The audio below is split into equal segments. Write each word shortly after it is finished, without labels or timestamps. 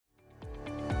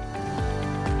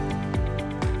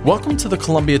Welcome to the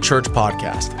Columbia Church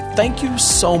Podcast. Thank you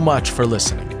so much for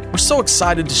listening. We're so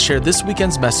excited to share this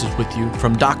weekend's message with you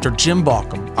from Dr. Jim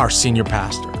Balcom, our senior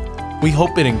pastor. We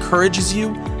hope it encourages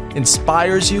you,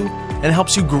 inspires you, and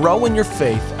helps you grow in your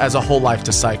faith as a whole life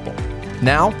disciple.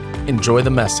 Now, enjoy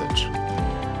the message.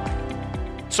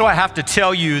 So I have to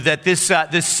tell you that this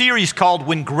series called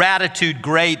When Gratitude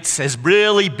Grates has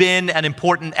really been an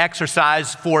important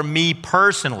exercise for me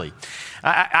personally.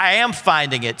 I am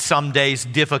finding it some days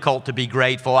difficult to be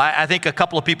grateful. I think a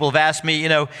couple of people have asked me,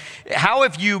 how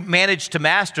have you managed to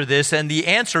master this? And the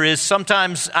answer is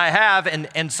sometimes I have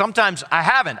and sometimes I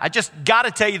haven't. I just got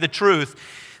to tell you the truth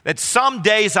that some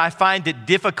days I find it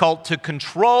difficult to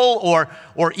control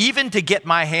or even to get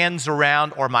my hands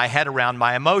around or my head around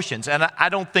my emotions. And I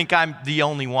don't think I'm the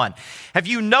only one. Have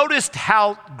you noticed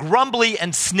how grumbly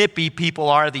and snippy people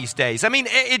are these days? I mean,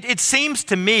 it seems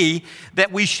to me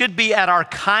that we should be at our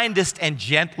kindest and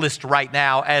gentlest right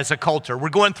now as a culture. We're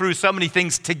going through so many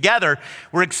things together.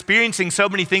 We're experiencing so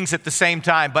many things at the same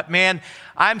time. But man,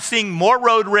 I'm seeing more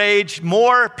road rage,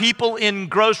 more people in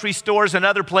grocery stores and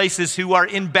other places who are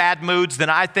in bad moods than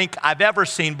I think I've ever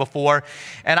seen before.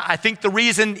 And I think the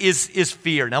reason is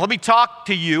fear. Now, let me talk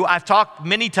to you. I've talked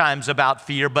many times about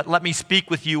fear, but let me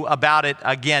speak with you about it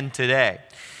again today.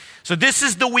 So this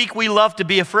is the week we love to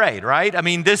be afraid, right? I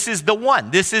mean, this is the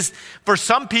one. This is, for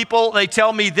some people, they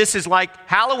tell me this is like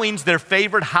Halloween's their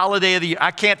favorite holiday of the year.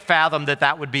 I can't fathom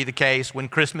that would be the case when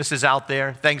Christmas is out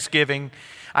there, Thanksgiving.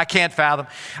 I can't fathom.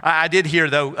 I did hear,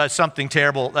 though, something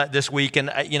terrible this week. And,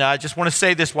 I just want to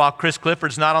say this while Chris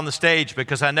Clifford's not on the stage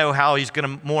because I know how he's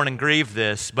going to mourn and grieve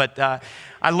this. But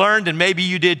I learned, and maybe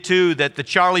you did too, that the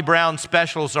Charlie Brown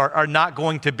specials are not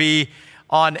going to be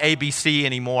on ABC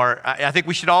anymore. I think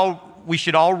we should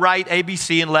all write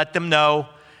ABC and let them know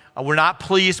we're not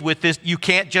pleased with this. You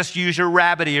can't just use your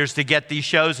rabbit ears to get these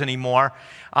shows anymore.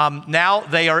 Now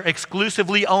they are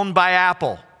exclusively owned by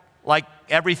Apple, like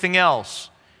everything else.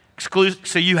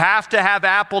 So you have to have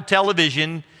Apple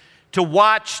Television to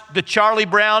watch the Charlie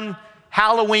Brown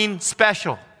Halloween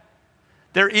special.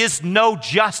 There is no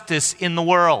justice in the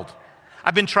world.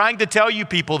 I've been trying to tell you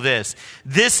people this.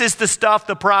 This is the stuff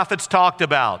the prophets talked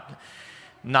about.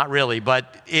 Not really,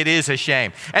 but it is a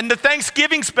shame. And the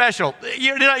Thanksgiving special,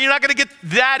 you're not going to get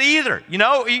that either.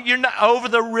 You're not over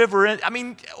the river. I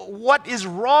mean, what is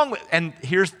wrong with? And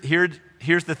here's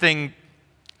the thing.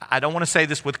 I don't want to say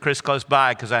this with Chris close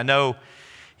by because I know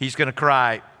he's going to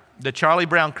cry. The Charlie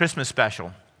Brown Christmas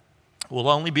special will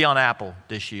only be on Apple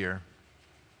this year.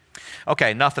 Okay,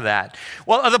 enough of that.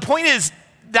 Well, the point is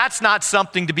that's not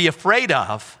something to be afraid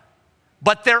of,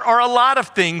 but there are a lot of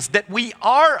things that we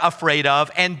are afraid of,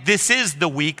 and this is the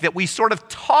week that we sort of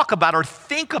talk about or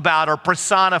think about or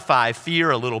personify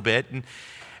fear a little bit. And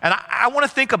I want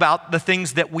to think about the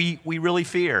things that we really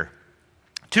fear.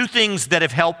 Two things that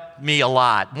have helped me a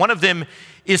lot. One of them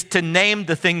is to name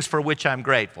the things for which I'm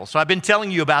grateful. So I've been telling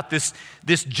you about this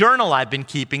journal I've been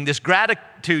keeping, this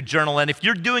gratitude journal. And if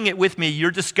you're doing it with me,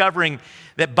 you're discovering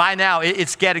that by now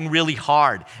it's getting really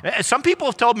hard. Some people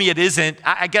have told me it isn't.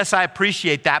 I guess I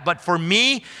appreciate that. But for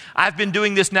me, I've been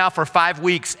doing this now for 5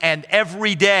 weeks. And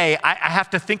every day I have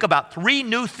to think about 3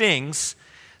 new things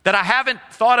that I haven't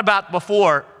thought about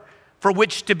before for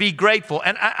which to be grateful.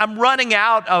 And I'm running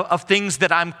out of things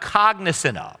that I'm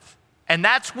cognizant of. And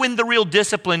that's when the real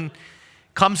discipline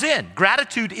comes in.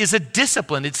 Gratitude is a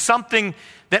discipline. It's something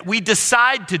that we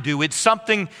decide to do. It's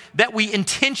something that we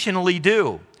intentionally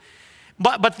do.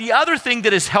 But the other thing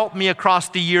that has helped me across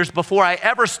the years before I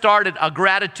ever started a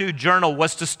gratitude journal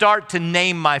was to start to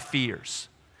name my fears.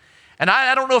 And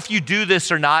I don't know if you do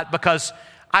this or not because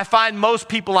I find most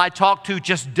people I talk to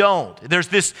just don't. There's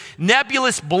this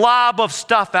nebulous blob of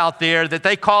stuff out there that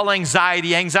they call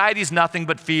anxiety. Anxiety is nothing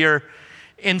but fear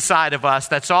inside of us.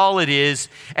 That's all it is.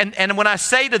 And when I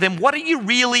say to them, what are you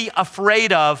really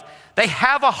afraid of? They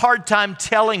have a hard time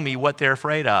telling me what they're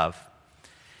afraid of.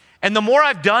 And the more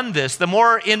I've done this, the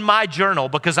more in my journal,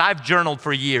 because I've journaled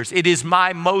for years, it is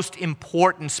my most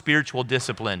important spiritual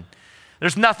discipline.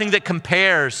 There's nothing that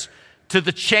compares to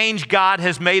the change God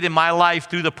has made in my life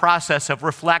through the process of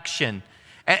reflection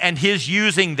and His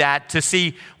using that to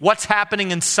see what's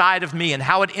happening inside of me and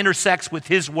how it intersects with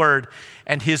His word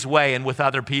and His way and with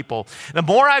other people. The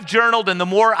more I've journaled and the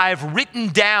more I've written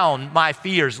down my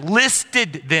fears,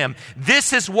 listed them,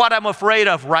 this is what I'm afraid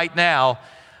of right now,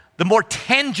 the more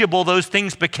tangible those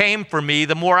things became for me,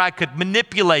 the more I could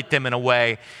manipulate them in a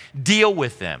way, deal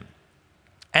with them.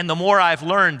 And the more I've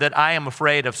learned that I am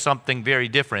afraid of something very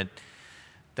different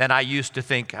than I used to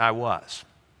think I was.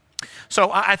 So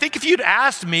I think if you'd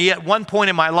asked me at one point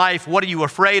in my life, what are you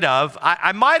afraid of?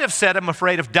 I might have said I'm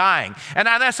afraid of dying. And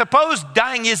I suppose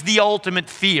dying is the ultimate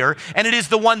fear, and it is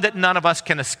the one that none of us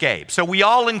can escape. So we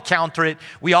all encounter it.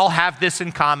 We all have this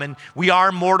in common. We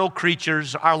are mortal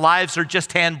creatures. Our lives are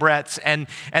just handbreadths, and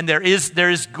there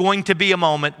is going to be a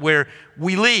moment where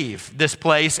we leave this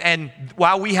place, and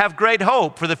while we have great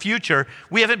hope for the future,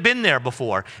 we haven't been there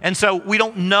before. And so we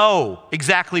don't know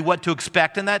exactly what to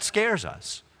expect, and that scares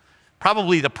us.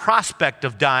 Probably the prospect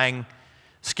of dying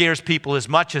scares people as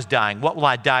much as dying. What will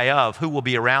I die of? Who will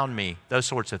be around me? Those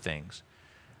sorts of things.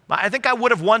 I think I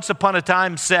would have once upon a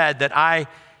time said that I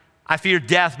fear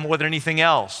death more than anything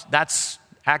else. That's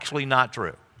actually not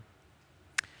true.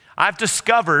 I've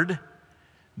discovered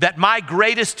that my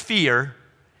greatest fear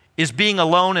is being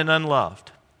alone and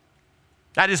unloved.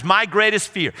 That is my greatest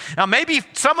fear. Now, maybe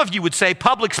some of you would say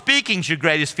public speaking's your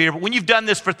greatest fear, but when you've done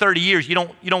this for 30 years, you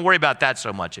don't worry about that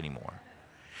so much anymore.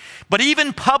 But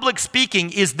even public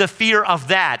speaking is the fear of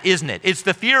that, isn't it? It's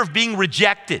the fear of being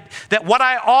rejected, that what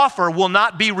I offer will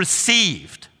not be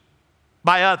received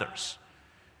by others.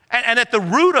 And at the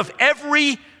root of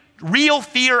every real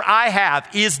fear I have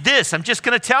is this. I'm just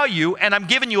going to tell you, and I'm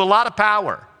giving you a lot of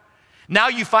power. Now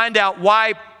you find out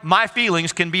why my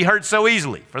feelings can be hurt so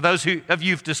easily. For those of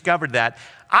you who've discovered that,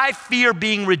 I fear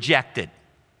being rejected.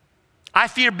 I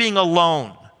fear being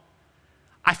alone.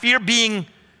 I fear being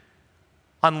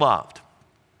unloved.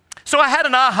 So I had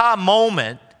an aha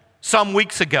moment some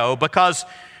weeks ago because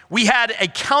we had a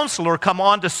counselor come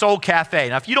on to Soul Cafe.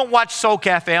 Now, if you don't watch Soul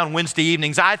Cafe on Wednesday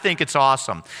evenings, I think it's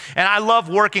awesome. And I love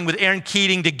working with Aaron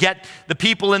Keating to get the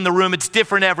people in the room. It's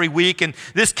different every week. And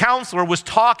this counselor was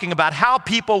talking about how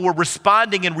people were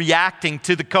responding and reacting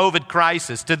to the COVID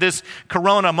crisis, to this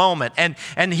corona moment.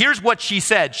 And here's what she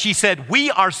said. She said,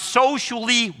 we are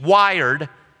socially wired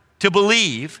to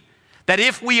believe that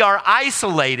if we are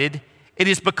isolated, it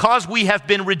is because we have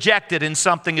been rejected and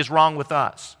something is wrong with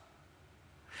us.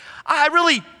 I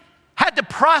really had to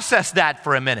process that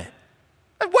for a minute.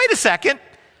 Wait a second.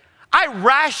 I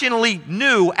rationally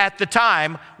knew at the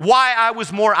time why I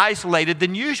was more isolated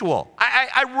than usual.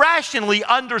 I rationally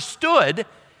understood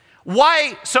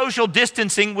why social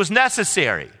distancing was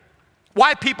necessary,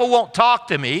 why people won't talk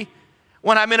to me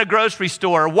when I'm in a grocery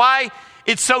store, why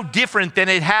it's so different than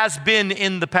it has been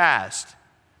in the past.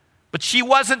 But she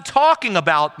wasn't talking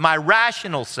about my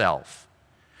rational self.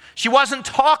 She wasn't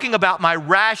talking about my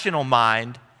rational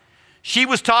mind. She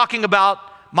was talking about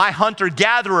my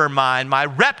hunter-gatherer mind, my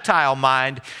reptile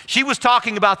mind. She was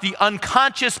talking about the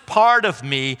unconscious part of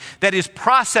me that is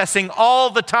processing all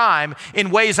the time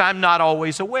in ways I'm not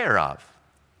always aware of.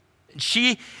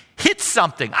 She hit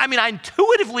something. I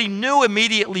intuitively knew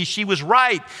immediately she was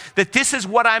right, that this is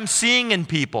what I'm seeing in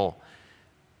people.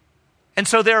 And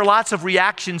so there are lots of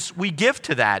reactions we give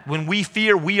to that when we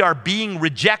fear we are being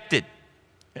rejected.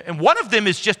 And one of them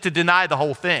is just to deny the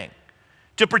whole thing,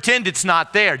 to pretend it's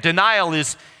not there. Denial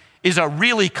is a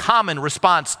really common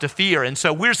response to fear. And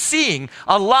so we're seeing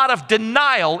a lot of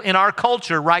denial in our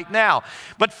culture right now.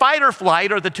 But fight or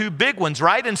flight are the two big ones,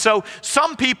 right? And so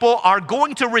some people are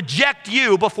going to reject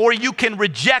you before you can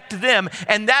reject them.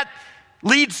 And that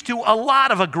leads to a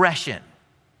lot of aggression,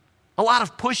 a lot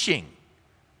of pushing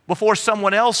before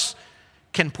someone else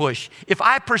can push. If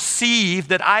I perceive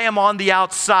that I am on the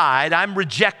outside, I'm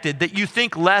rejected, that you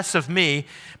think less of me,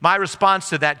 my response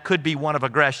to that could be one of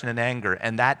aggression and anger,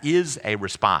 and that is a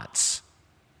response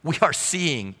we are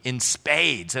seeing in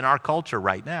spades in our culture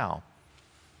right now.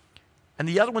 And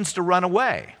the other one's to run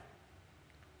away,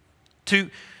 to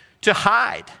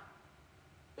hide,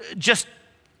 just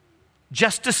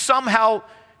to somehow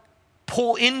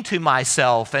pull into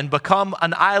myself and become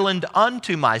an island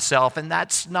unto myself, and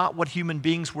that's not what human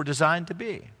beings were designed to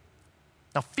be.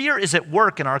 Now, fear is at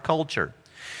work in our culture.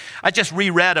 I just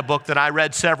reread a book that I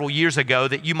read several years ago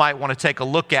that you might want to take a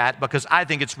look at because I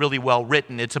think it's really well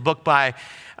written. It's a book by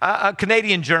a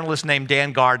Canadian journalist named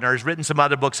Dan Gardner. He's written some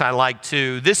other books I like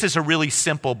too. This is a really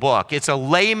simple book. It's a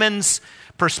layman's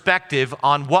perspective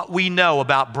on what we know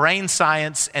about brain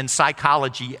science and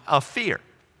psychology of fear.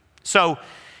 So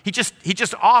he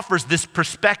just offers this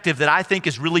perspective that I think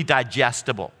is really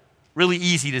digestible, really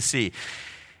easy to see.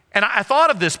 And I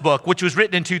thought of this book, which was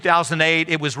written in 2008.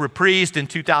 It was reprised in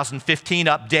 2015,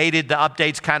 updated. The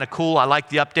update's kind of cool. I like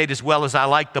the update as well as I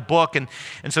like the book. And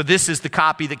so this is the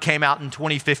copy that came out in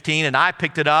 2015. And I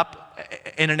picked it up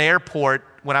in an airport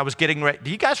when I was getting ready.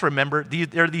 Do you guys remember?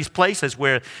 There are these places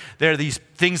where there are these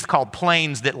things called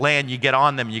planes that land. You get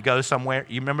on them, you go somewhere.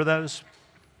 You remember those?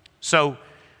 So,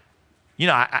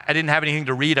 I didn't have anything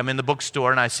to read. I'm in the bookstore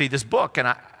and I see this book and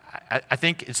I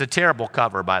think it's a terrible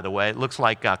cover, by the way. It looks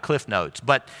like Cliff Notes.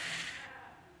 But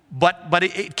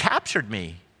it captured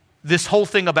me, this whole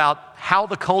thing about how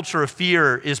the culture of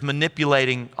fear is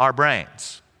manipulating our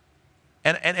brains.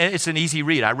 And it's an easy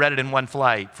read. I read it in one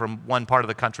flight from one part of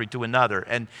the country to another.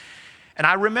 And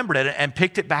I remembered it and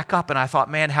picked it back up, and I thought,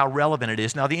 man, how relevant it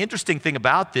is. Now, the interesting thing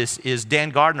about this is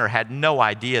Dan Gardner had no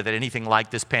idea that anything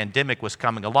like this pandemic was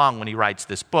coming along when he writes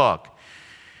this book.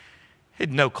 He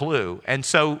had no clue. And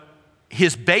so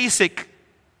his basic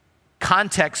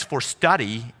context for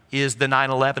study is the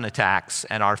 9/11 attacks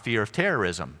and our fear of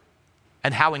terrorism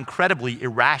and how incredibly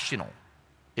irrational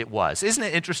it was. Isn't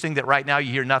it interesting that right now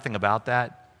you hear nothing about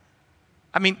that?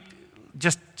 I mean,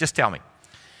 just tell me.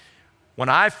 When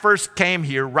I first came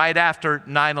here, right after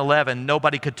 9/11,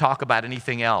 nobody could talk about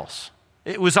anything else.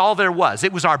 It was all there was.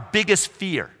 It was our biggest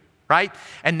fear, right?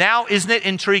 And now, isn't it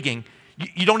intriguing?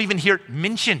 You don't even hear it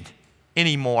mentioned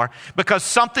anymore because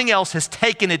something else has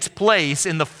taken its place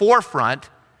in the forefront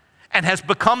and has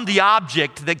become the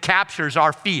object that captures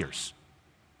our fears.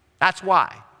 That's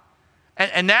why.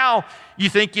 And now you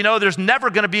think, there's never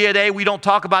going to be a day we don't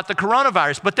talk about the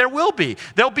coronavirus, but there will be.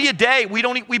 There'll be a day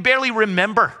we barely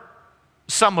remember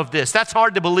some of this. That's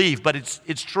hard to believe, but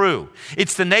it's true.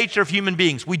 It's the nature of human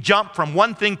beings. We jump from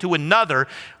one thing to another,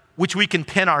 which we can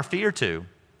pin our fear to.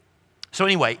 So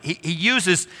anyway, he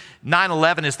uses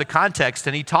 9/11 as the context,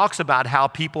 and he talks about how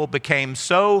people became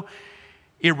so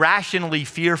irrationally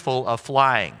fearful of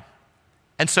flying.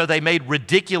 And so they made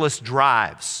ridiculous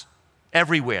drives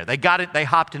everywhere. They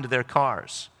hopped into their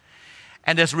cars.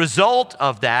 And as a result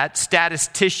of that,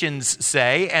 statisticians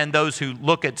say, and those who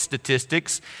look at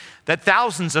statistics, that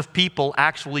thousands of people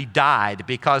actually died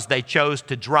because they chose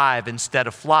to drive instead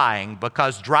of flying,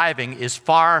 because driving is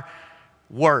far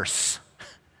worse.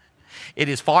 It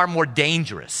is far more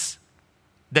dangerous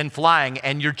than flying,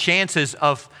 and your chances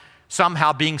of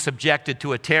somehow being subjected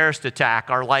to a terrorist attack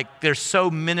they're so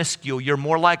minuscule, you're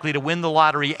more likely to win the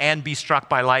lottery and be struck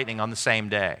by lightning on the same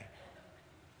day.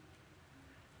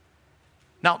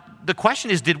 Now, the question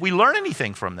is, did we learn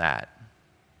anything from that?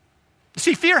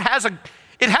 See, fear has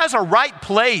a right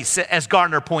place, as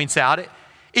Gardner points out.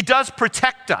 It does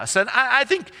protect us. And I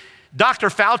think Dr.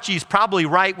 Fauci is probably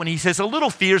right when he says a little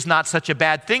fear is not such a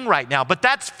bad thing right now, but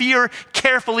that's fear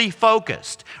carefully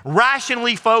focused,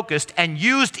 rationally focused, and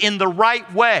used in the right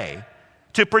way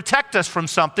to protect us from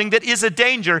something that is a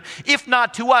danger, if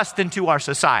not to us, then to our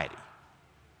society.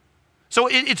 So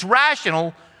it's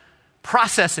rational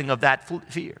processing of that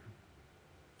fear.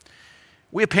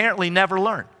 We apparently never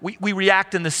learn. We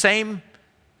react in the same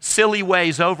silly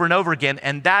ways over and over again,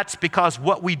 and that's because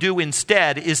what we do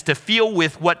instead is to feel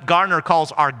with what Gardner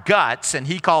calls our guts, and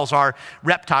he calls our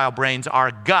reptile brains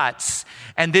our guts,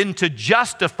 and then to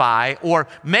justify or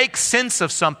make sense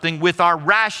of something with our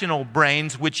rational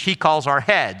brains, which he calls our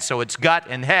head. So it's gut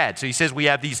and head. So he says we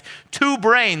have these two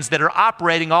brains that are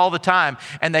operating all the time,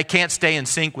 and they can't stay in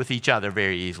sync with each other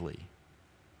very easily.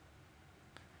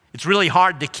 It's really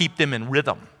hard to keep them in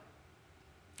rhythm.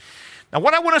 Now,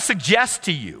 what I want to suggest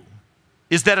to you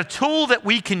is that a tool that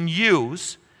we can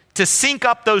use to sync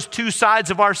up those two sides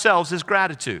of ourselves is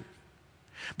gratitude.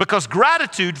 Because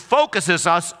gratitude focuses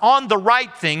us on the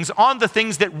right things, on the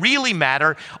things that really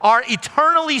matter, are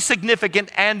eternally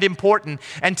significant and important,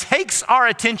 and takes our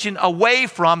attention away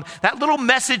from that little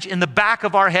message in the back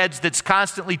of our heads that's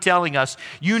constantly telling us,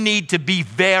 you need to be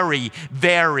very,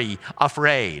 very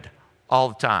afraid all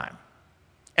the time.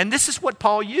 And this is what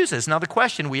Paul uses. Now, the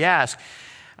question we ask,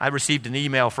 I received an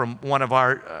email from one of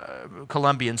our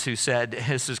Colombians who said,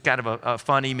 this is kind of a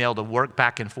fun email to work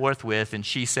back and forth with, and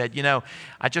she said,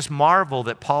 I just marvel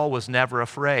that Paul was never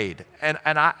afraid. And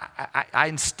I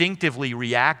instinctively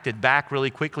reacted back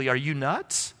really quickly, are you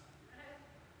nuts?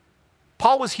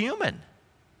 Paul was human.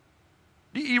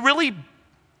 Do you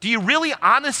really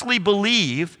honestly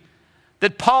believe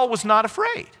that Paul was not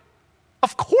afraid?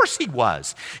 Of course he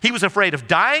was. He was afraid of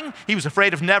dying. He was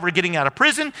afraid of never getting out of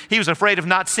prison. He was afraid of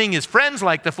not seeing his friends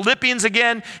like the Philippians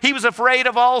again. He was afraid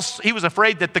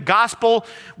that the gospel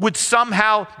would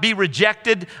somehow be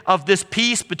rejected, of this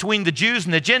peace between the Jews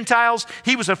and the Gentiles.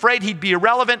 He was afraid he'd be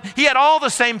irrelevant. He had all the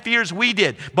same fears we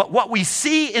did. But what we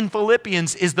see in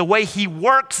Philippians is the way he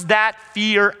works that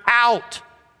fear out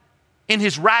in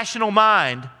his rational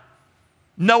mind,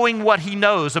 knowing what he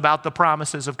knows about the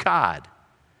promises of God.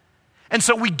 And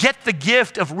so we get the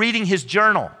gift of reading his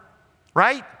journal,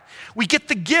 right? We get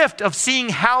the gift of seeing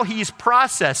how he's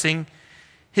processing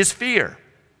his fear.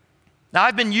 Now,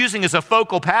 I've been using as a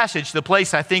focal passage the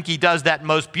place I think he does that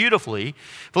most beautifully,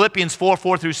 Philippians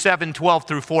 4 through 7, 12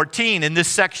 through 14. In this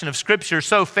section of Scripture,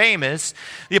 so famous,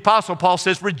 the Apostle Paul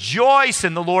says, rejoice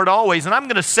in the Lord always. And I'm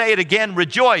going to say it again,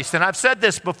 rejoice. And I've said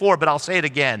this before, but I'll say it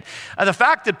again. And the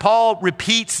fact that Paul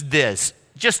repeats this,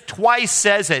 just twice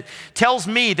says it, tells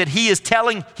me that he is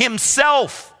telling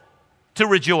himself to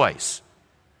rejoice,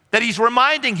 that he's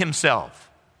reminding himself.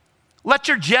 Let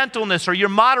your gentleness or your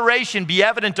moderation be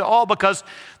evident to all, because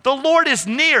the Lord is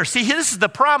near. See, this is the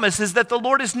promise, is that the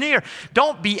Lord is near.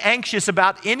 Don't be anxious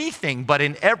about anything, but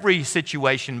in every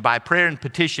situation, by prayer and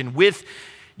petition, with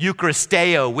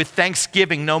Eucharisteo, with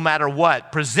thanksgiving, no matter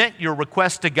what, present your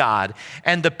request to God,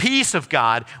 and the peace of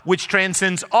God, which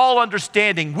transcends all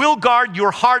understanding, will guard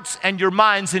your hearts and your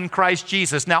minds in Christ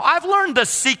Jesus. Now, I've learned the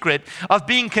secret of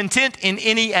being content in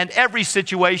any and every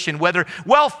situation, whether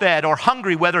well-fed or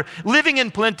hungry, whether living in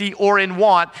plenty or in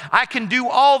want. I can do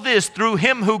all this through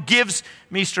him who gives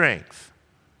me strength.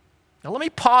 Now, let me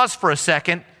pause for a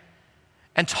second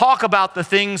and talk about the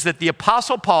things that the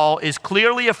Apostle Paul is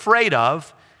clearly afraid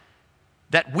of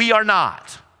that we are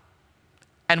not,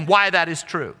 and why that is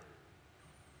true.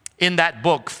 In that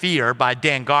book, Fear, by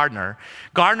Dan Gardner,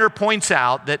 Gardner points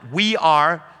out that we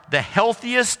are the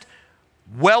healthiest,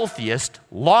 wealthiest,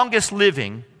 longest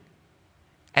living,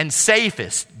 and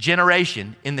safest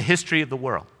generation in the history of the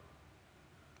world.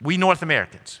 We North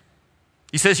Americans.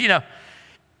 He says,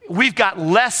 we've got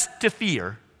less to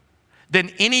fear than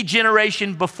any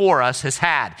generation before us has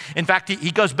had. In fact,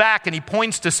 he goes back and he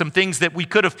points to some things that we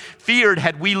could have feared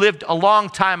had we lived a long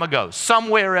time ago,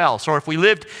 somewhere else, or if we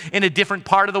lived in a different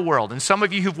part of the world. And some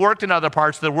of you who've worked in other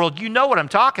parts of the world, you know what I'm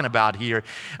talking about here.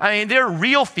 I mean, there are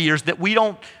real fears that we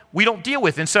don't deal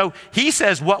with. And so he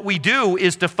says what we do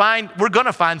is we're going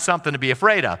to find something to be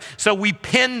afraid of. So we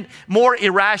pin more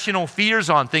irrational fears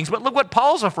on things. But look what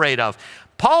Paul's afraid of.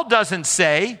 Paul doesn't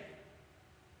say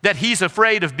that he's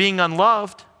afraid of being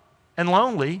unloved and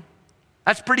lonely.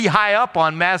 That's pretty high up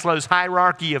on Maslow's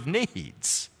hierarchy of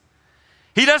needs.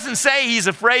 He doesn't say he's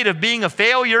afraid of being a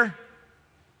failure.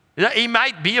 He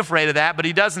might be afraid of that, but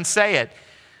he doesn't say it.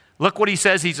 Look what he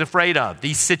says he's afraid of.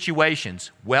 These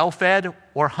situations, well-fed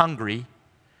or hungry,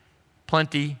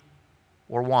 plenty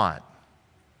or want.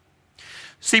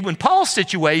 See, when Paul's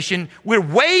situation, we're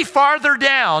way farther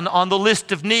down on the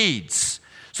list of needs.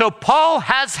 So Paul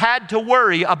has had to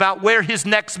worry about where his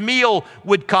next meal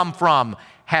would come from.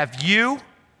 Have you,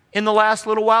 in the last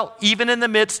little while, even in the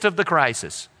midst of the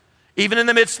crisis, even in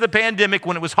the midst of the pandemic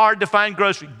when it was hard to find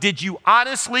groceries, did you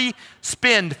honestly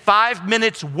spend 5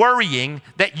 minutes worrying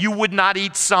that you would not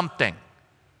eat something?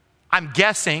 I'm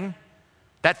guessing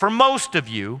that for most of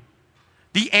you,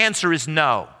 the answer is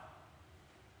no.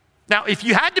 Now, if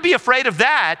you had to be afraid of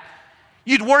that,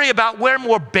 you'd worry about way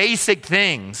more basic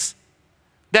things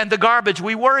than the garbage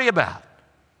we worry about.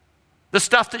 The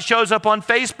stuff that shows up on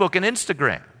Facebook and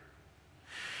Instagram.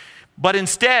 But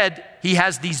instead, he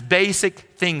has these basic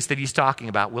things that he's talking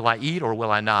about. Will I eat or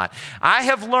will I not? I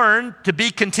have learned to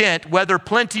be content whether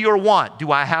plenty or want.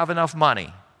 Do I have enough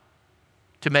money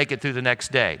to make it through the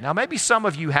next day? Now, maybe some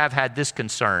of you have had this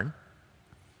concern,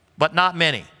 but not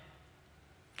many.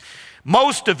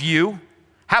 Most of you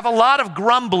have a lot of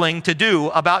grumbling to do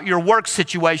about your work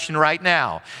situation right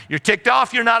now. You're ticked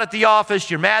off you're not at the office,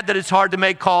 you're mad that it's hard to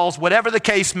make calls, whatever the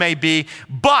case may be,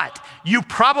 but you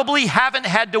probably haven't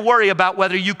had to worry about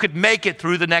whether you could make it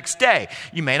through the next day.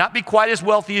 You may not be quite as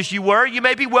wealthy as you were, you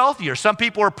may be wealthier. Some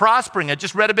people are prospering. I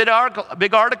just read a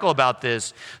big article about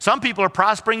this. Some people are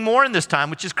prospering more in this time,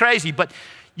 which is crazy, but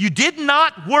you did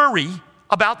not worry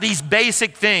about these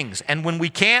basic things. And when we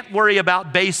can't worry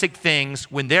about basic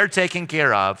things, when they're taken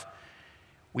care of,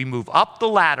 we move up the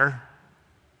ladder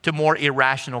to more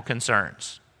irrational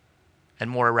concerns and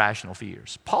more irrational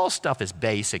fears. Paul's stuff is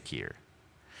basic here.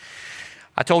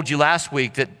 I told you last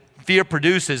week that fear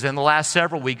produces, in the last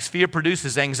several weeks, fear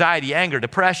produces anxiety, anger,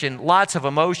 depression, lots of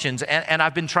emotions. And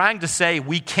I've been trying to say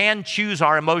we can choose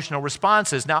our emotional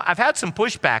responses. Now, I've had some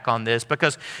pushback on this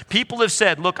because people have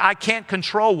said, look, I can't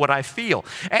control what I feel.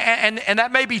 And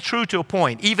that may be true to a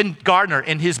point. Even Gardner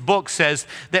in his book says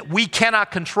that we cannot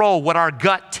control what our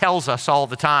gut tells us all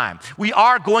the time. We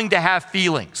are going to have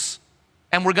feelings,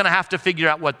 and we're going to have to figure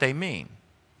out what they mean.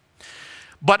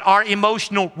 But our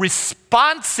emotional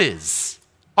responses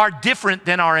are different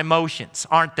than our emotions,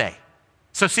 aren't they?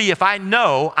 So see, if I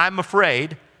know I'm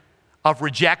afraid of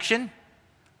rejection,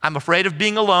 I'm afraid of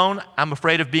being alone, I'm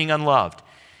afraid of being unloved.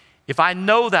 If I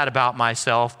know that about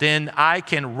myself, then I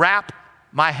can wrap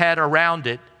my head around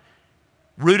it,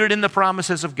 rooted in the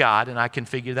promises of God, and I can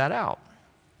figure that out.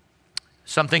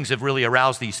 Some things have really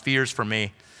aroused these fears for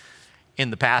me. in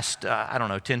the past,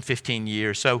 10, 15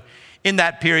 years. So in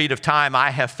that period of time, I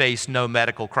have faced no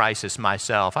medical crisis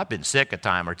myself. I've been sick a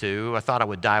time or two. I thought I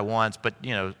would die once, but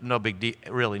no big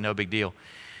deal.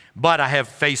 But I have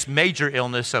faced major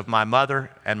illness of my mother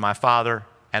and my father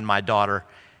and my daughter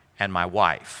and my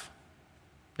wife.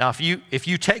 Now, if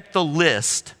you take the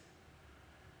list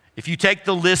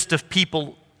of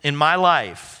people in my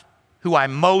life who I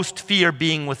most fear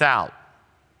being without,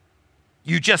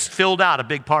 you just filled out a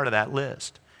big part of that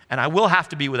list. And I will have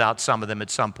to be without some of them at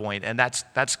some point, and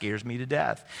that scares me to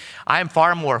death. I am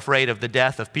far more afraid of the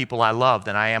death of people I love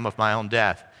than I am of my own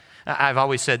death. I've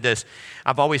always said this.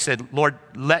 I've always said, Lord,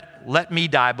 let me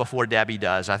die before Debbie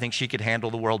does. I think she could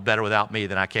handle the world better without me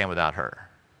than I can without her.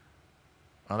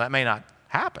 Well, that may not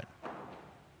happen.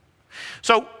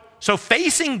 So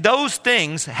facing those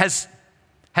things has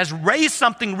raised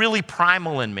something really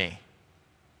primal in me.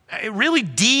 Really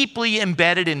deeply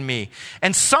embedded in me.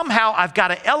 And somehow I've got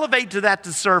to elevate to the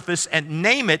surface and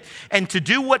name it, and to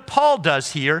do what Paul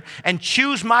does here and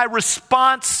choose my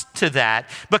response to that.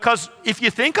 Because if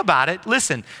you think about it,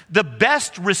 listen, the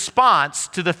best response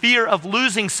to the fear of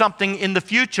losing something in the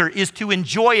future is to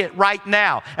enjoy it right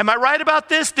now. Am I right about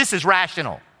this? This is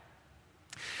rational.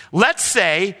 Let's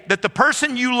say that the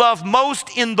person you love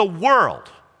most in the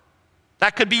world,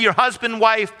 that could be your husband,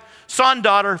 wife, son,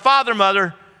 daughter, father,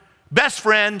 mother, best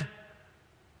friend,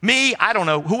 me, I don't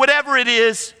know, whatever it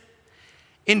is,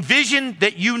 envision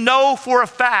that you know for a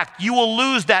fact you will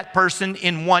lose that person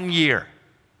in 1 year.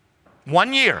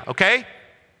 1 year, okay?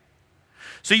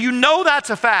 So you know that's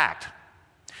a fact.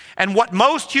 And what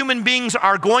most human beings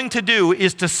are going to do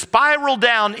is to spiral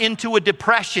down into a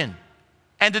depression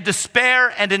and a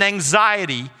despair and an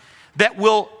anxiety that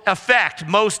will affect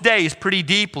most days pretty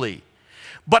deeply.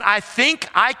 But I think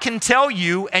I can tell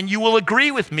you, and you will agree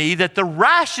with me, that the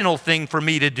rational thing for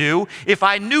me to do, if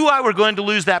I knew I were going to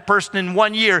lose that person in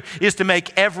 1 year, is to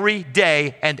make every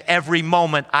day and every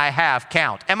moment I have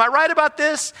count. Am I right about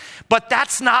this? But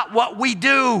that's not what we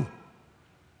do.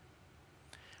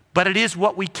 But it is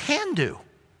what we can do.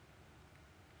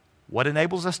 What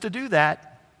enables us to do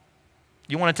that?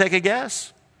 You want to take a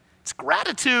guess? It's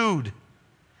gratitude.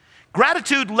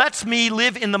 Gratitude lets me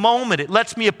live in the moment. It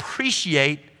lets me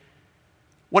appreciate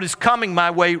what is coming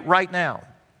my way right now.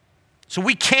 So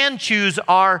we can choose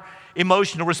our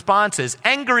emotional responses.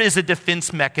 Anger is a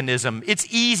defense mechanism. It's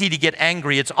easy to get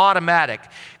angry. It's automatic.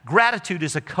 Gratitude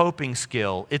is a coping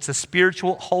skill. It's a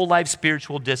whole life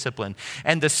spiritual discipline.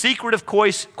 And the secret, of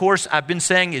course, I've been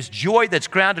saying, is joy that's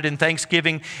grounded in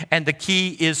thanksgiving, and the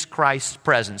key is Christ's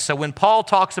presence. So when Paul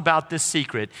talks about this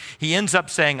secret, he ends up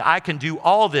saying, I can do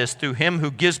all this through him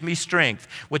who gives me strength,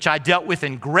 which I dealt with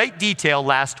in great detail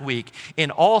last week.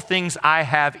 In all things I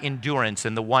have endurance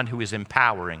in the one who is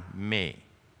empowering me.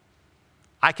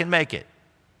 I can make it.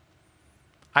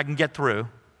 I can get through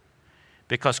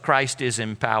because Christ is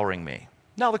empowering me.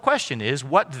 Now the question is,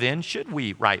 what then should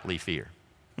we rightly fear?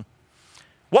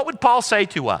 What would Paul say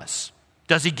to us?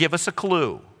 Does he give us a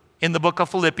clue in the book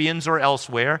of Philippians or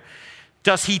elsewhere?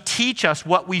 Does he teach us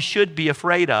what we should be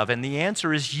afraid of? And the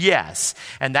answer is yes.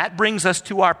 And that brings us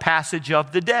to our passage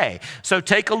of the day. So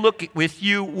take a look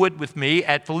with me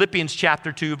at Philippians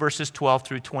chapter 2, verses 12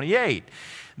 through 28.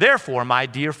 Therefore, my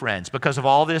dear friends, because of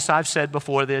all this I've said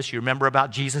before this, you remember about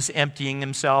Jesus emptying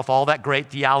himself, all that great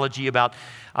theology about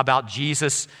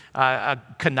Jesus'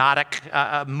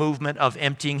 kenotic movement of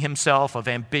emptying himself, of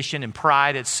ambition and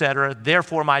pride, etc.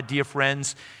 Therefore, my dear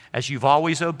friends, as you've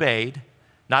always obeyed,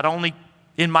 not only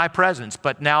in my presence,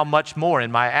 but now much more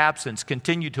in my absence,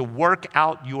 continue to work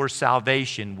out your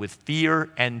salvation with fear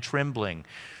and trembling.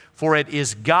 For it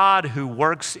is God who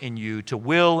works in you to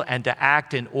will and to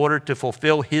act in order to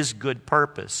fulfill his good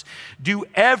purpose. Do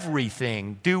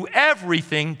everything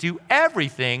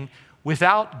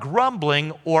without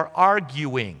grumbling or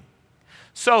arguing,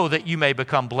 so that you may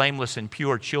become blameless and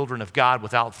pure children of God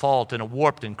without fault in a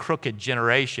warped and crooked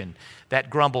generation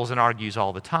that grumbles and argues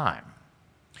all the time.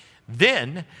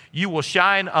 Then you will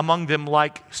shine among them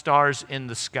like stars in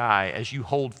the sky as you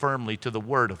hold firmly to the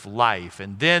word of life.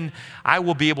 And then I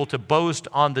will be able to boast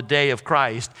on the day of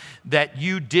Christ that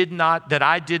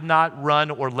I did not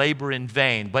run or labor in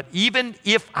vain. But even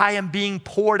if I am being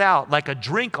poured out like a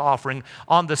drink offering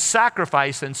on the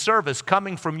sacrifice and service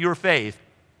coming from your faith,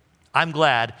 I'm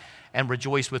glad and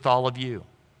rejoice with all of you.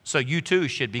 So you too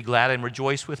should be glad and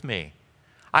rejoice with me.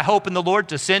 I hope in the Lord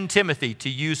to send Timothy to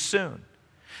you soon.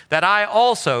 that I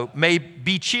also may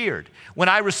be cheered. When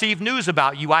I receive news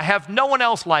about you, I have no one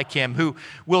else like him who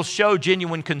will show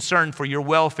genuine concern for your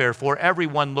welfare, for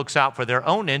everyone looks out for their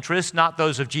own interests, not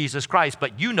those of Jesus Christ.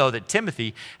 But you know that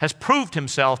Timothy has proved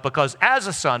himself, because as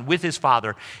a son with his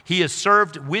father, he has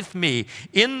served with me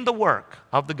in the work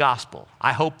of the gospel.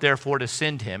 I hope, therefore, to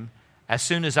send him as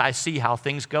soon as I see how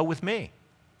things go with me.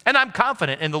 And I'm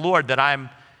confident in the Lord that I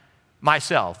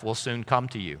myself will soon come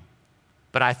to you.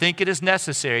 But I think it is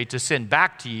necessary to send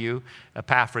back to you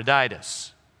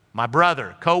Epaphroditus, my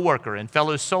brother, co-worker, and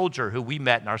fellow soldier who we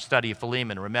met in our study of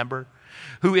Philemon, remember?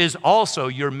 Who is also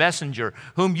your messenger,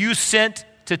 whom you sent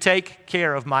to take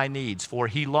care of my needs. For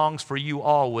he longs for you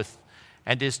all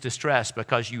and is distressed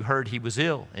because you heard he was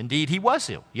ill. Indeed, he was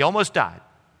ill. He almost died.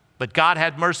 But God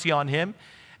had mercy on him,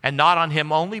 and not on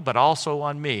him only, but also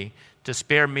on me, to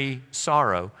spare me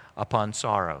sorrow upon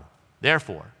sorrow.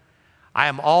 Therefore, I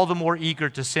am all the more eager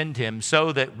to send him,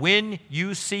 so that when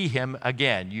you see him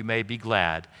again, you may be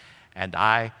glad, and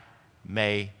I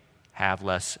may have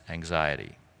less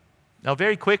anxiety. Now,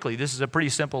 very quickly, this is a pretty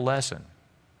simple lesson.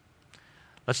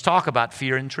 Let's talk about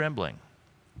fear and trembling.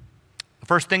 The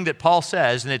first thing that Paul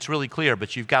says, and it's really clear,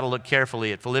 but you've got to look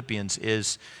carefully at Philippians,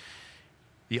 is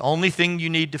the only thing you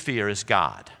need to fear is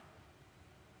God.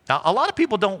 Now, a lot of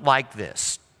people don't like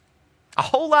this. A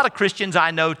whole lot of Christians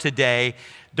I know today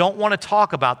don't want to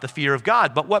talk about the fear of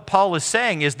God. But what Paul is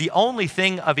saying is the only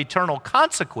thing of eternal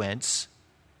consequence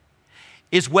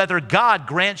is whether God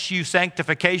grants you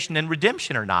sanctification and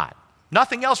redemption or not.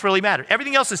 Nothing else really matters.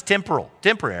 Everything else is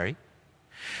temporary.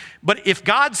 But if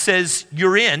God says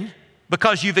you're in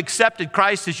because you've accepted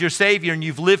Christ as your Savior and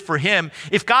you've lived for Him,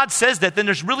 if God says that, then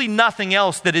there's really nothing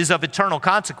else that is of eternal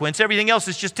consequence. Everything else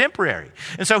is just temporary.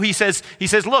 And so he says,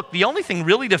 look, the only thing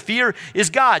really to fear is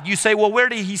God. You say, well, where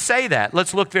did he say that?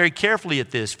 Let's look very carefully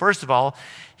at this. First of all,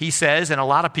 he says, and a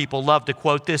lot of people love to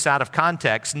quote this out of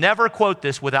context, never quote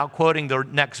this without quoting the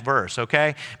next verse,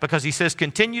 okay? Because he says,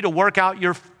 continue to work out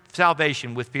your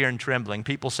salvation with fear and trembling.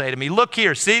 People say to me, look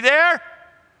here, see there?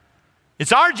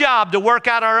 It's our job to work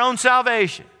out our own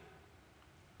salvation.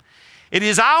 It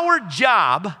is our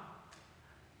job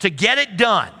to get it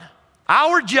done.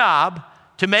 Our job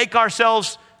to make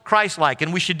ourselves Christ-like,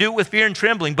 and we should do it with fear and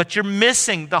trembling, but you're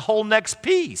missing the whole next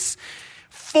piece.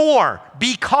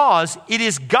 Because it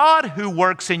is God who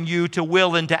works in you to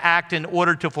will and to act in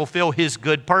order to fulfill His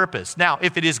good purpose. Now,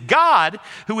 if it is God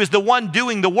who is the one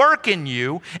doing the work in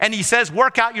you, and He says,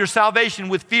 work out your salvation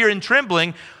with fear and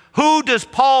trembling, who does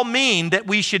Paul mean that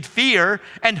we should fear,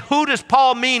 and who does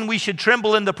Paul mean we should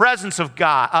tremble in the presence of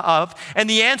God? And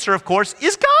the answer, of course,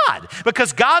 is God,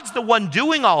 because God's the one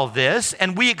doing all of this,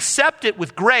 and we accept it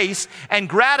with grace and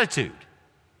gratitude.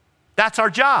 That's our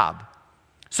job.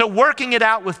 So working it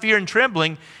out with fear and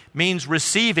trembling means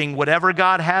receiving whatever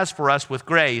God has for us with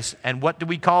grace. And what do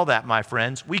we call that, my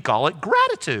friends? We call it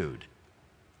gratitude.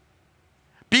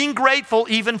 Being grateful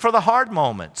even for the hard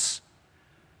moments,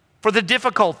 for the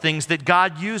difficult things that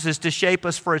God uses to shape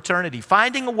us for eternity.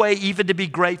 Finding a way even to be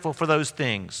grateful for those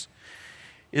things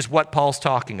is what Paul's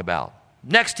talking about.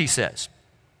 Next, he says,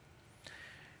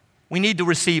 we need to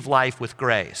receive life with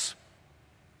grace.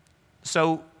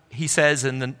 So he says,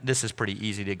 and this is pretty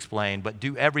easy to explain, but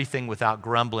do everything without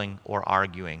grumbling or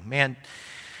arguing. Man,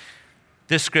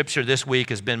 this scripture this week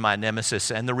has been my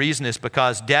nemesis, and the reason is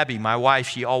because Debbie, my wife,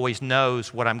 she always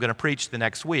knows what I'm going to preach the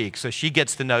next week, so she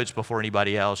gets the notes before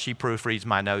anybody else. She proofreads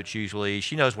my notes usually.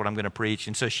 She knows what I'm going to preach,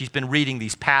 and so she's been reading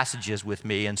these passages with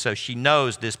me, and so she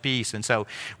knows this piece, and so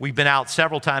we've been out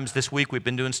several times this week. We've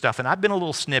been doing stuff, and I've been a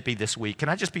little snippy this week. Can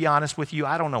I just be honest with you?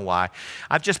 I don't know why.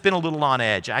 I've just been a little on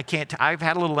edge. I've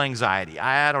had a little anxiety.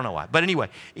 I don't know why. But anyway,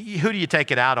 who do you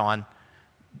take it out on?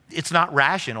 It's not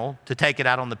rational to take it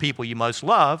out on the people you most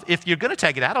love. If you're going to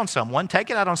take it out on someone, take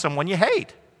it out on someone you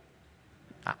hate.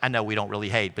 I know we don't really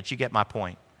hate, but you get my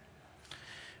point.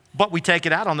 But we take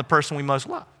it out on the person we most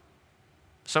love.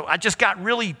 So I just got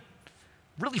really,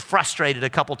 really frustrated a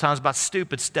couple times about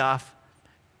stupid stuff.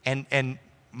 And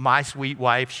my sweet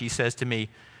wife, she says to me,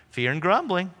 arguing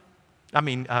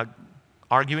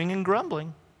and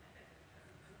grumbling.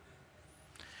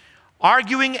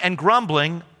 Arguing and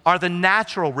grumbling are the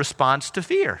natural response to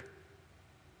fear.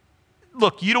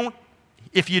 Look,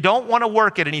 if you don't want to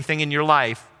work at anything in your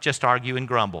life, just argue and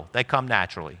grumble. They come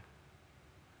naturally.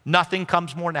 Nothing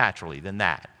comes more naturally than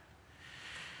that.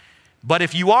 But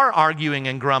if you are arguing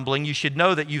and grumbling, you should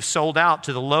know that you've sold out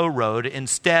to the low road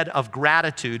instead of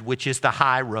gratitude, which is the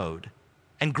high road.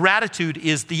 And gratitude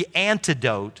is the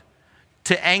antidote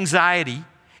to anxiety.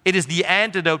 It is the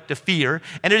antidote to fear,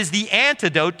 and it is the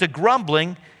antidote to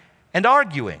grumbling and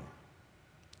arguing.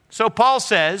 So Paul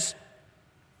says,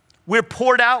 We're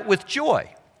poured out with joy.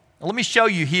 Now, let me show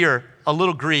you here a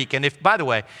little Greek. And if, by the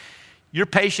way, your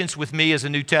patience with me as a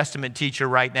New Testament teacher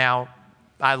right now,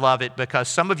 I love it because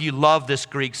some of you love this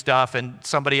Greek stuff and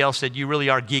somebody else said you really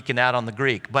are geeking out on the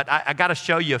Greek. But I got to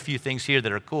show you a few things here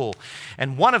that are cool.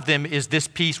 And one of them is this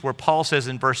piece where Paul says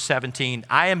in verse 17,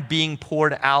 I am being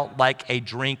poured out like a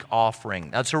drink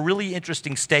offering. Now, it's a really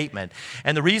interesting statement.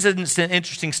 And the reason it's an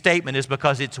interesting statement is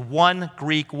because it's one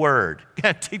Greek word.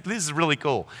 This is really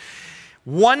cool.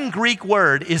 One Greek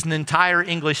word is an entire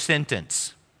English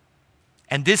sentence.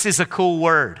 And this is a cool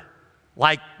word.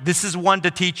 Like, this is one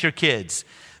to teach your kids.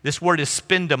 This word is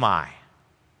spindamai.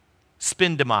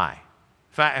 Spindamai.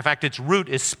 In fact, its root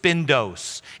is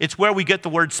spindos. It's where we get the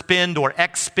word spend or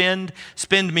expend.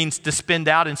 Spend means to spend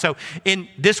out. And so in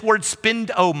this word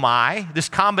spindomai, this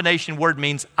combination word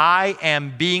means I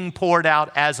am being poured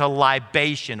out as a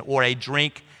libation or a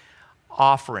drink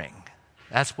offering.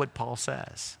 That's what Paul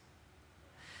says.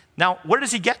 Now, where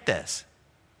does he get this?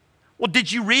 Well,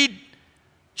 did you read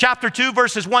Chapter 2,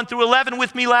 verses 1 through 11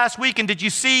 with me last week, and did you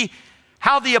see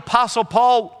how the Apostle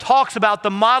Paul talks about the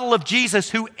model of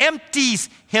Jesus who empties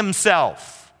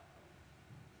himself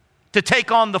to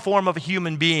take on the form of a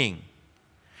human being?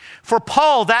 For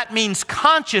Paul, that means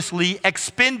consciously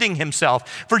expending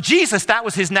himself. For Jesus, that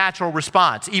was his natural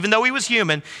response. Even though he was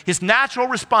human, his natural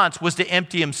response was to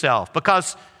empty himself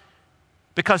because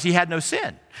he had no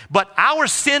sin. But our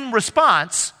sin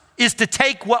response is to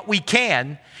take what we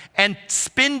can, and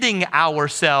spending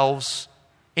ourselves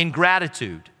in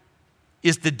gratitude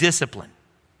is the discipline.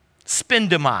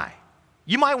 Spindamai.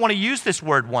 You might want to use this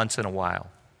word once in a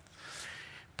while.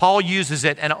 Paul uses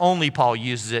it, and only Paul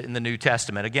uses it in the New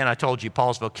Testament. Again, I told you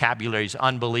Paul's vocabulary is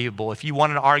unbelievable. If you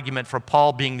want an argument for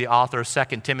Paul being the author of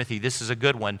 2 Timothy, this is a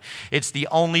good one. It's the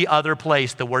only other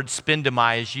place the word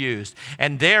spindamai is used.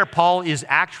 And there, Paul is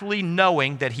actually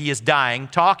knowing that he is dying,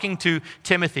 talking to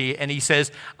Timothy, and he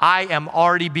says, I am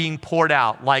already being poured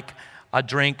out like a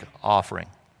drink offering.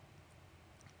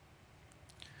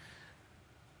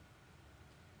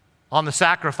 On the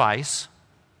sacrifice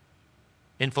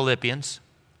in Philippians,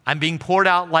 I'm being poured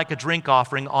out like a drink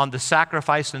offering on the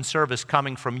sacrifice and service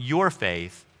coming from your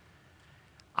faith.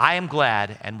 I am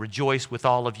glad and rejoice with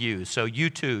all of you, so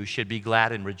you too should be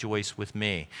glad and rejoice with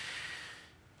me.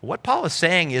 What Paul is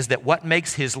saying is that what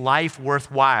makes his life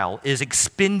worthwhile is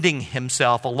expending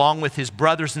himself along with his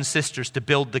brothers and sisters to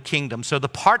build the kingdom. So the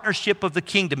partnership of the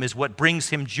kingdom is what brings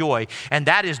him joy, and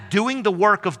that is doing the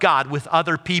work of God with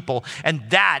other people. And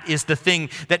that is the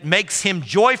thing that makes him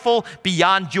joyful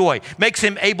beyond joy, makes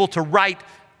him able to write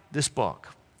this book.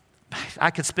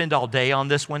 I could spend all day on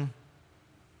this one,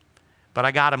 but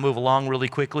I got to move along really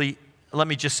quickly. Let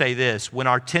me just say this. When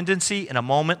our tendency in a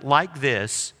moment like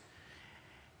this,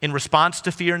 in response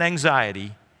to fear and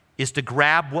anxiety, is to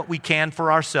grab what we can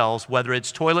for ourselves, whether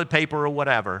it's toilet paper or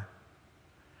whatever,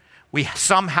 we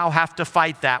somehow have to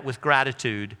fight that with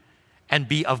gratitude and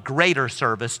be of greater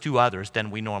service to others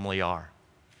than we normally are.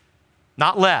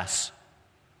 Not less,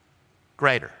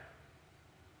 greater.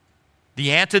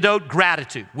 The antidote,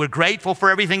 gratitude. We're grateful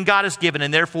for everything God has given,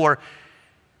 and therefore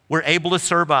we're able to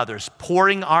serve others.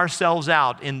 Pouring ourselves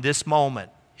out in this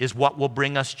moment is what will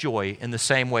bring us joy in the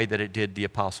same way that it did the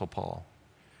Apostle Paul.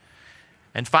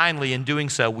 And finally, in doing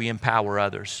so, we empower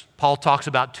others. Paul talks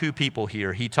about two people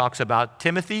here. He talks about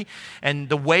Timothy and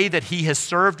the way that he has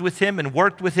served with him and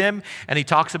worked with him, and he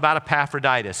talks about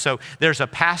Epaphroditus. So there's a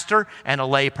pastor and a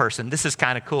lay person. This is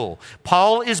kind of cool.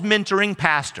 Paul is mentoring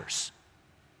pastors,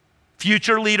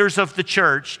 future leaders of the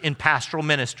church in pastoral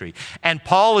ministry. And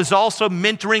Paul is also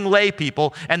mentoring lay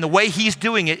people, and the way he's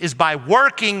doing it is by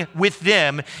working with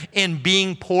them in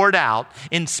being poured out,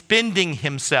 in spending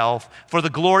himself for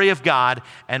the glory of God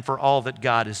and for all that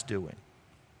God is doing.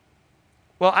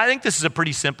 Well, I think this is a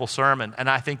pretty simple sermon, and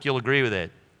I think you'll agree with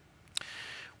it.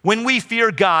 When we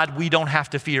fear God, we don't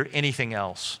have to fear anything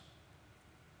else.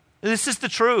 This is the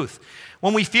truth.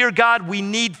 When we fear God, we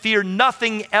need fear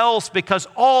nothing else, because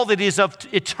all that is of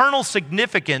eternal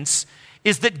significance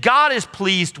is that God is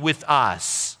pleased with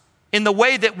us in the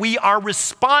way that we are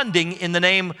responding in the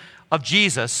name of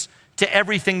Jesus to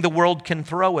everything the world can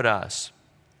throw at us.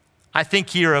 I think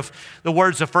here of the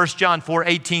words of 1 John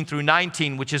 4:18 through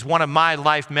 19, which is one of my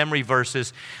life memory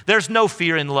verses. There's no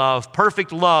fear in love.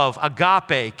 Perfect love,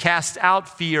 agape, casts out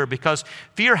fear, because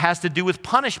fear has to do with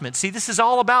punishment. See, this is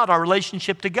all about our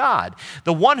relationship to God.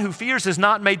 The one who fears is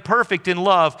not made perfect in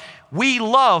love. We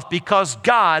love because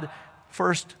God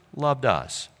first loved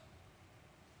us.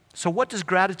 So what does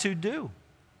gratitude do?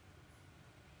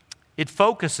 It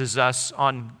focuses us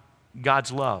on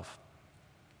God's love.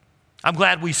 I'm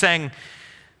glad we sang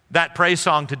That praise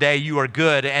song today, You Are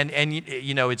Good, and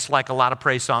you know, it's like a lot of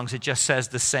praise songs. It just says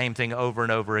the same thing over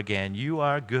and over again. You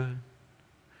are good.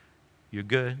 You're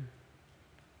good.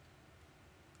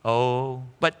 Oh,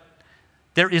 but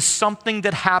there is something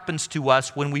that happens to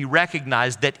us when we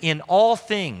recognize that in all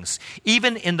things,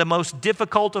 even in the most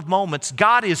difficult of moments,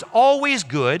 God is always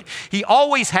good. He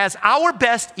always has our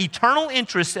best eternal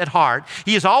interests at heart.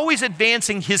 He is always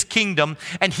advancing His kingdom,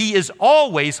 and He is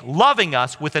always loving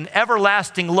us with an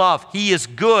everlasting love. He is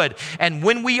good. And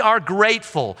when we are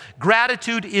grateful,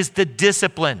 gratitude is the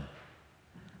discipline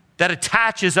that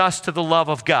attaches us to the love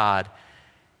of God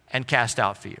and casts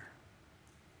out fear.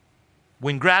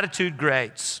 When gratitude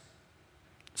grates,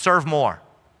 serve more,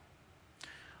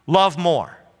 love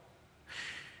more,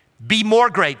 be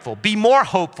more grateful, be more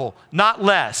hopeful, not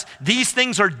less. These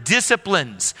things are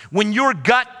disciplines. When your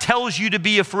gut tells you to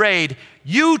be afraid,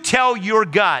 you tell your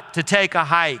gut to take a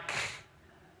hike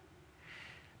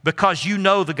because you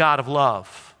know the God of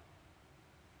love.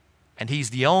 And He's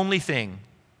the only thing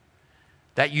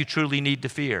that you truly need to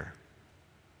fear.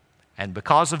 And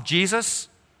because of Jesus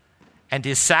and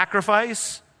His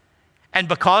sacrifice, and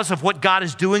because of what God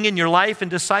is doing in your life and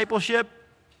discipleship,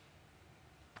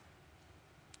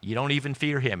 you don't even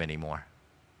fear Him anymore.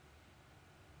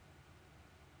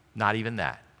 Not even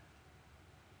that.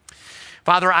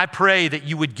 Father, I pray that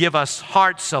You would give us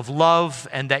hearts of love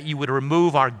and that You would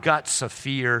remove our guts of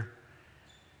fear,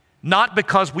 not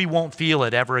because we won't feel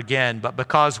it ever again, but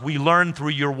because we learn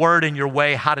through Your word and Your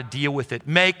way how to deal with it.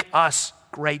 Make us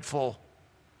grateful.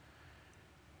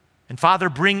 And Father,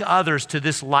 bring others to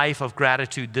this life of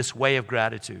gratitude, this way of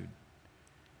gratitude.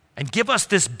 And give us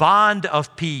this bond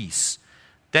of peace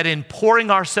that in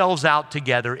pouring ourselves out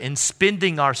together, in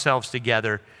spending ourselves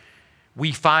together,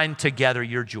 we find together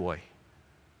Your joy.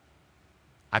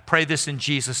 I pray this in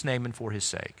Jesus' name and for His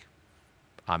sake.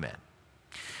 Amen.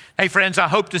 Hey friends, I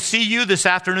hope to see you this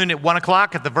afternoon at 1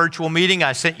 o'clock at the virtual meeting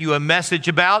I sent you a message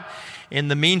about. In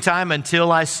the meantime,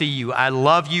 until I see you, I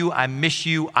love you, I miss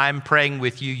you, I'm praying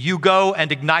with you. You go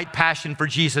and ignite passion for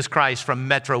Jesus Christ from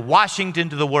Metro Washington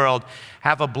to the world.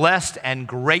 Have a blessed and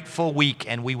grateful week,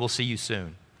 and we will see you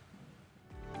soon.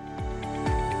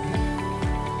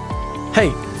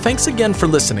 Hey, thanks again for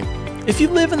listening. If you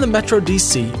live in the Metro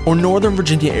DC or Northern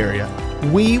Virginia area,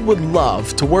 we would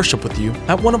love to worship with you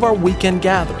at one of our weekend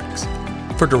gatherings.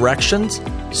 For directions,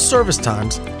 service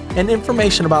times, and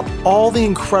information about all the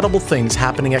incredible things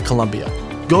happening at Columbia,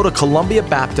 go to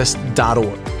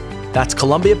columbiabaptist.org. That's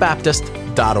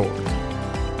columbiabaptist.org.